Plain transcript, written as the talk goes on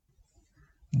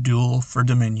Duel for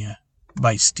Dominia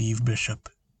by Steve Bishop.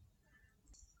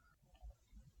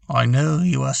 I know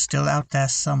you are still out there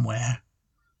somewhere.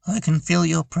 I can feel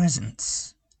your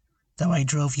presence. Though I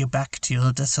drove you back to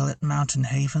your desolate mountain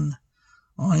haven,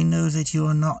 I know that you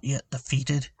are not yet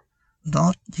defeated,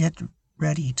 not yet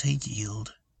ready to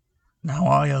yield. Now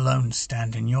I alone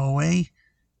stand in your way,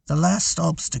 the last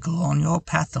obstacle on your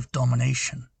path of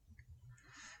domination.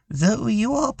 Though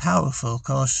you are powerful,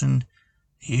 Caution,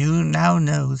 you now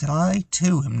know that I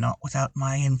too am not without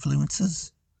my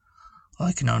influences.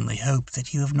 I can only hope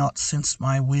that you have not sensed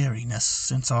my weariness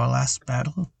since our last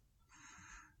battle,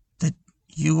 that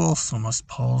you also must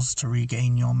pause to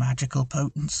regain your magical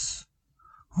potence.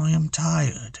 I am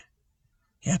tired,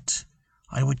 yet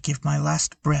I would give my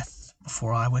last breath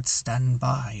before I would stand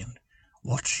by and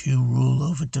watch you rule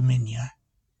over Dominia.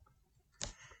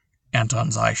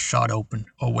 Anton's eyes shot open,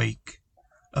 awake.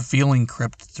 A feeling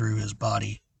crept through his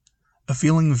body. A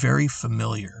feeling very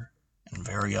familiar and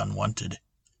very unwanted.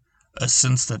 A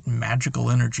sense that magical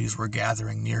energies were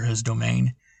gathering near his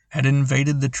domain had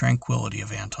invaded the tranquility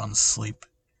of Anton's sleep,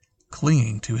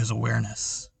 clinging to his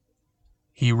awareness.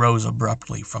 He rose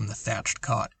abruptly from the thatched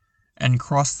cot and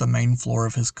crossed the main floor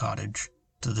of his cottage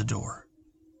to the door.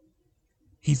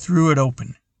 He threw it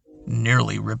open,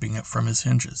 nearly ripping it from his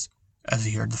hinges, as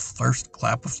he heard the first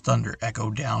clap of thunder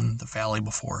echo down the valley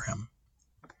before him.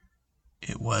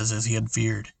 It was as he had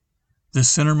feared. The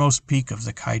centermost peak of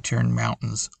the Kaitern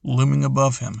Mountains, looming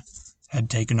above him, had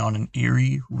taken on an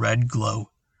eerie red glow,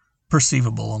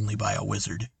 perceivable only by a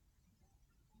wizard.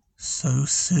 So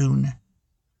soon.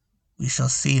 We shall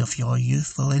see if your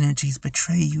youthful energies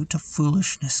betray you to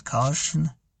foolishness,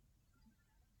 Caution.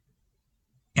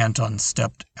 Anton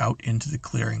stepped out into the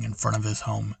clearing in front of his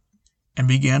home and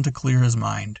began to clear his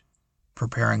mind,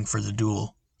 preparing for the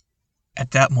duel.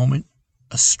 At that moment,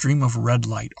 a stream of red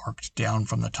light arced down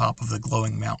from the top of the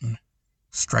glowing mountain,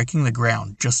 striking the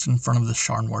ground just in front of the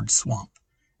Sharnward swamp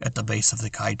at the base of the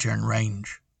Kaitern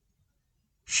range.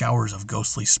 Showers of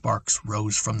ghostly sparks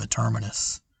rose from the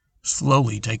terminus,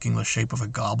 slowly taking the shape of a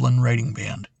goblin raiding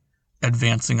band,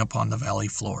 advancing upon the valley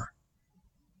floor.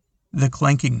 The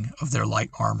clanking of their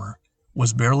light armor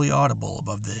was barely audible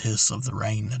above the hiss of the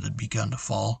rain that had begun to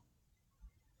fall.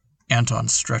 Anton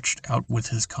stretched out with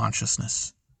his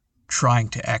consciousness, trying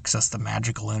to access the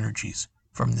magical energies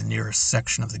from the nearest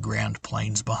section of the Grand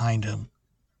Plains behind him.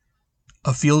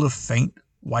 A field of faint,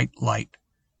 white light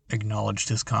acknowledged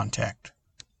his contact.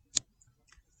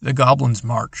 The goblins'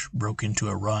 march broke into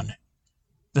a run.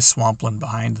 The swampland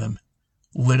behind them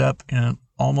lit up in an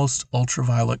almost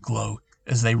ultraviolet glow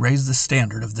as they raised the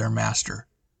standard of their master,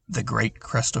 the great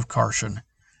crest of Karshan,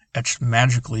 etched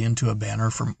magically into a banner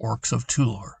from orcs of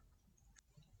Tulor.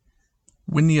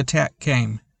 When the attack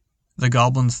came, the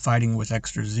goblins fighting with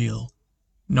extra zeal,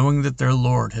 knowing that their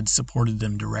lord had supported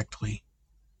them directly.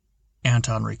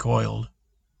 Anton recoiled.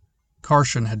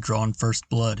 Karshan had drawn first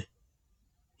blood.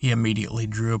 He immediately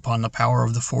drew upon the power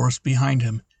of the forest behind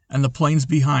him and the plains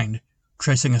behind,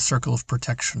 tracing a circle of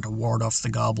protection to ward off the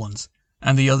goblins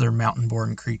and the other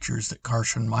mountain-born creatures that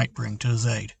Karshan might bring to his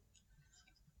aid.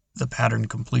 The pattern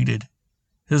completed,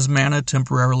 his mana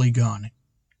temporarily gone,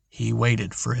 he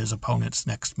waited for his opponent's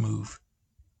next move.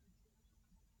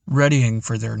 Readying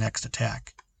for their next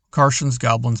attack, Karshan's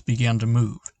goblins began to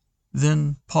move,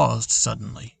 then paused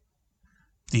suddenly.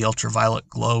 The ultraviolet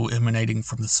glow emanating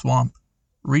from the swamp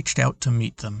reached out to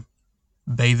meet them,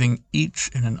 bathing each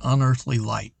in an unearthly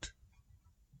light.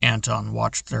 Anton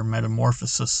watched their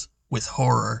metamorphosis with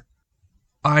horror.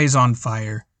 Eyes on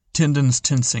fire, tendons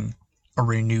tensing, a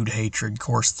renewed hatred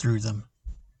coursed through them.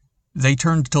 They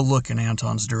turned to look in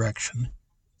Anton's direction,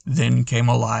 then came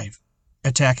alive,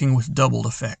 attacking with doubled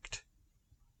effect.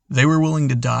 They were willing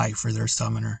to die for their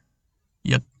summoner,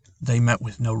 yet they met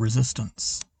with no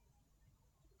resistance.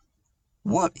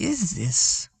 What is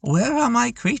this? Where are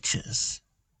my creatures?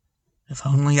 If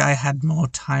only I had more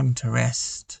time to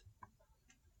rest.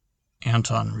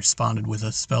 Anton responded with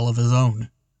a spell of his own.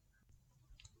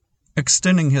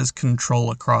 Extending his control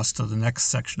across to the next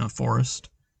section of forest,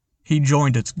 he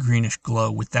joined its greenish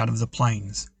glow with that of the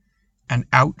plains, and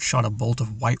out shot a bolt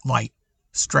of white light,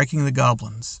 striking the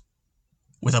goblins.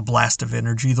 With a blast of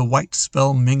energy, the white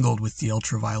spell mingled with the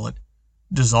ultraviolet,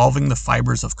 dissolving the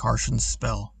fibers of Karshan's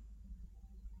spell.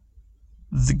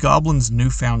 The goblins'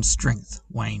 newfound strength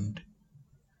waned.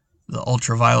 The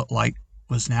ultraviolet light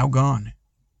was now gone.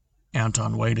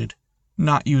 Anton waited,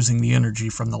 not using the energy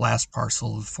from the last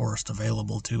parcel of forest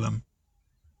available to him.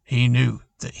 He knew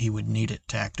that he would need it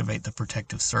to activate the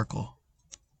protective circle.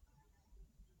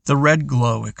 The red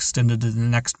glow extended to the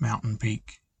next mountain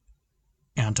peak.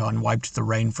 Anton wiped the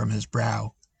rain from his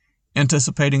brow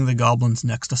anticipating the goblins'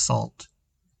 next assault,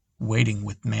 waiting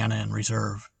with mana in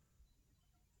reserve.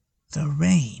 The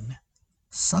rain.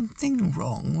 Something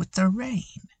wrong with the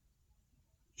rain.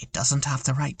 It doesn't have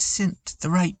the right scent, the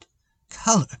right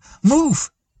color.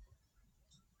 Move!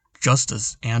 Just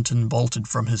as Anton bolted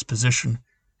from his position,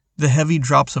 the heavy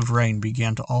drops of rain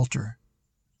began to alter,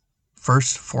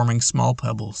 first forming small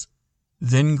pebbles,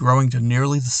 then growing to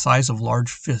nearly the size of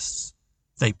large fists.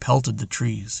 They pelted the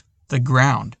trees, the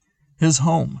ground, his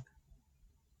home.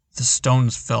 The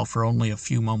stones fell for only a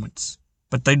few moments,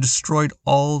 but they destroyed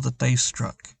all that they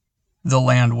struck. The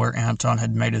land where Anton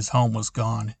had made his home was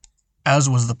gone, as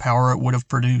was the power it would have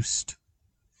produced.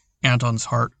 Anton's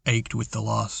heart ached with the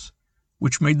loss,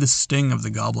 which made the sting of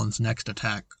the goblin's next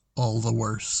attack all the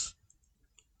worse.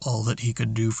 All that he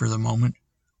could do for the moment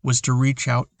was to reach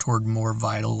out toward more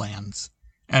vital lands,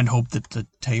 and hope that the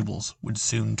tables would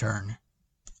soon turn.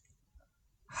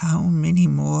 How many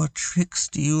more tricks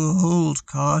do you hold,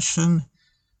 Caution?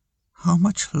 How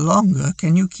much longer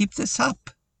can you keep this up?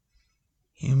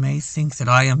 You may think that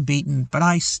I am beaten, but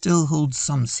I still hold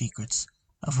some secrets,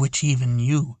 of which even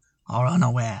you are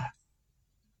unaware.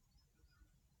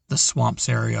 The swamp's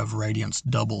area of radiance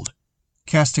doubled,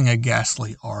 casting a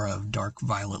ghastly aura of dark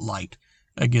violet light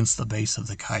against the base of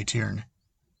the Kytern.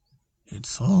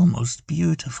 It's almost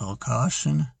beautiful,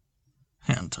 Caution.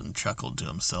 Anton chuckled to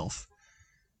himself.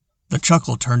 The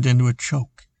chuckle turned into a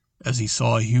choke as he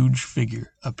saw a huge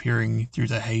figure appearing through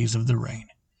the haze of the rain.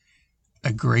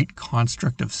 A great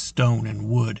construct of stone and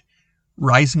wood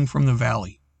rising from the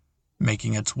valley,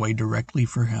 making its way directly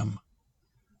for him.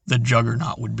 The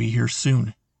juggernaut would be here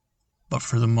soon, but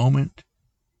for the moment,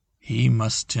 he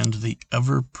must tend to the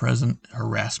ever-present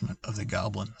harassment of the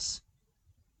goblins.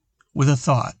 With a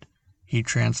thought, he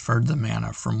transferred the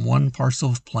mana from one parcel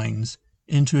of plains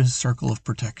into his circle of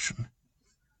protection.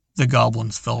 The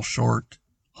goblins fell short,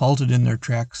 halted in their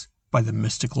tracks by the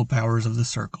mystical powers of the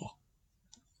circle.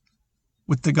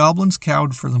 With the goblins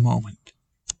cowed for the moment,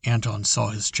 Anton saw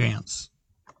his chance.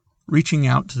 Reaching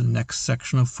out to the next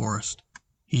section of forest,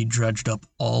 he dredged up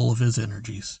all of his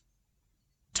energies.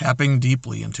 Tapping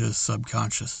deeply into his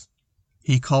subconscious,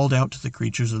 he called out to the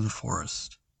creatures of the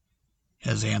forest.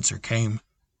 His answer came,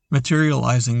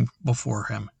 materializing before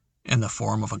him in the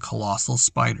form of a colossal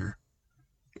spider,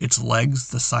 its legs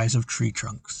the size of tree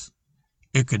trunks.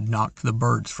 It could knock the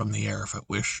birds from the air if it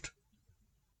wished.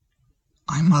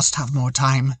 I must have more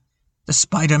time. The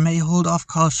spider may hold off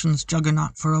Caution's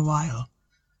juggernaut for a while,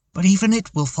 but even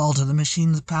it will fall to the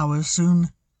machine's power soon.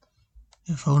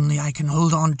 If only I can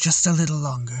hold on just a little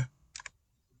longer.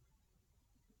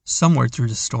 Somewhere through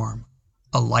the storm,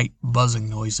 a light buzzing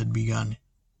noise had begun.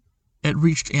 It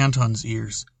reached Anton's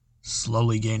ears,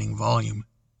 slowly gaining volume,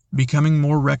 becoming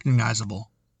more recognizable.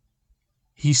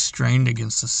 He strained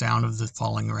against the sound of the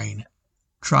falling rain,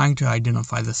 trying to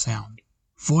identify the sound.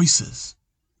 Voices!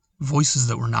 Voices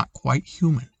that were not quite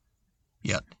human,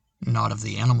 yet not of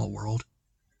the animal world.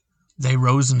 They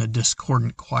rose in a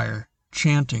discordant choir,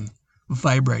 chanting,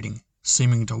 vibrating,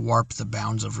 seeming to warp the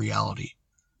bounds of reality,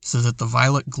 so that the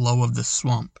violet glow of the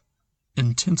swamp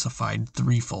intensified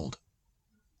threefold.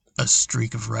 A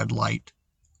streak of red light,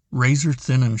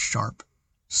 razor-thin and sharp,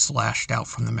 slashed out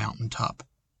from the mountaintop,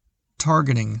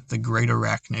 targeting the great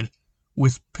arachnid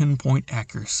with pinpoint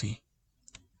accuracy.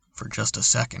 For just a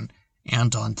second,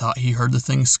 Anton thought he heard the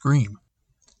thing scream,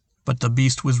 but the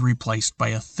beast was replaced by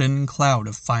a thin cloud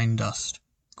of fine dust,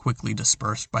 quickly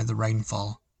dispersed by the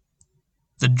rainfall.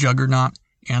 The juggernaut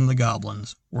and the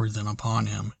goblins were then upon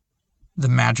him, the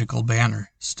magical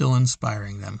banner still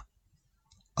inspiring them.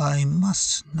 I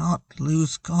must not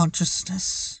lose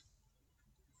consciousness.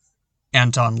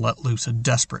 Anton let loose a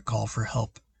desperate call for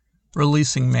help,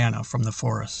 releasing mana from the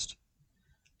forest.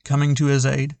 Coming to his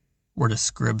aid were the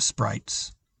scrib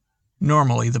sprites,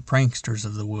 normally the pranksters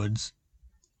of the woods,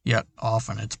 yet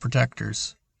often its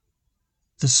protectors.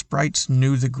 The sprites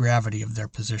knew the gravity of their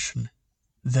position.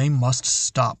 They must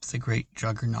stop the great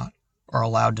juggernaut, or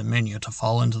allow Dominia to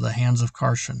fall into the hands of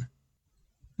Carson.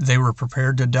 They were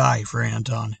prepared to die for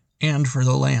Anton and for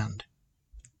the land.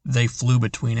 They flew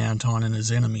between Anton and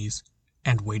his enemies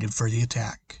and waited for the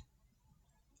attack.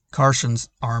 Carson's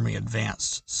army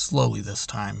advanced slowly this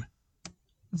time.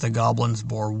 The goblins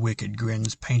bore wicked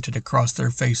grins painted across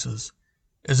their faces,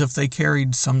 as if they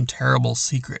carried some terrible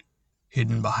secret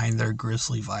hidden behind their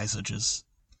grisly visages.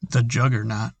 The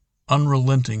juggernaut,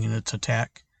 unrelenting in its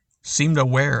attack, seemed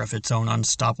aware of its own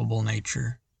unstoppable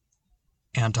nature.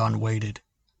 Anton waited,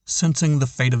 sensing the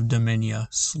fate of Dominia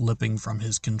slipping from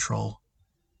his control.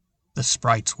 The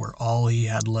sprites were all he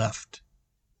had left.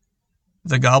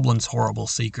 The goblin's horrible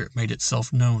secret made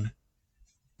itself known.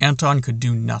 Anton could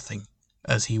do nothing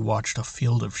as he watched a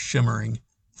field of shimmering,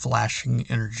 flashing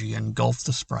energy engulf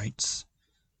the sprites,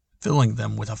 filling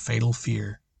them with a fatal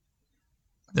fear.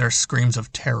 Their screams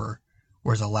of terror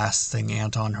were the last thing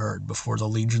Anton heard before the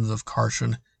legions of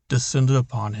Karshan descended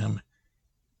upon him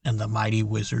and the mighty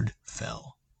wizard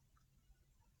fell.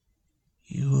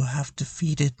 You have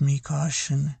defeated me,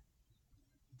 Karshan.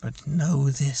 But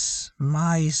know this,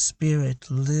 my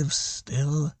spirit lives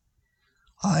still.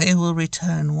 I will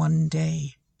return one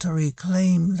day to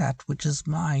reclaim that which is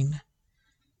mine.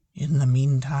 In the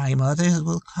meantime, others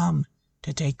will come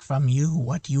to take from you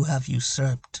what you have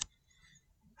usurped.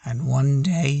 And one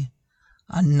day,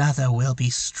 another will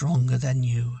be stronger than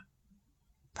you.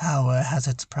 Power has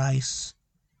its price,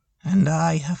 and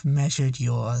I have measured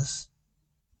yours.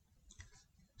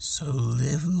 So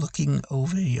live looking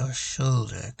over your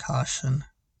shoulder, Karshan.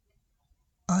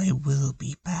 I will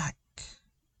be back.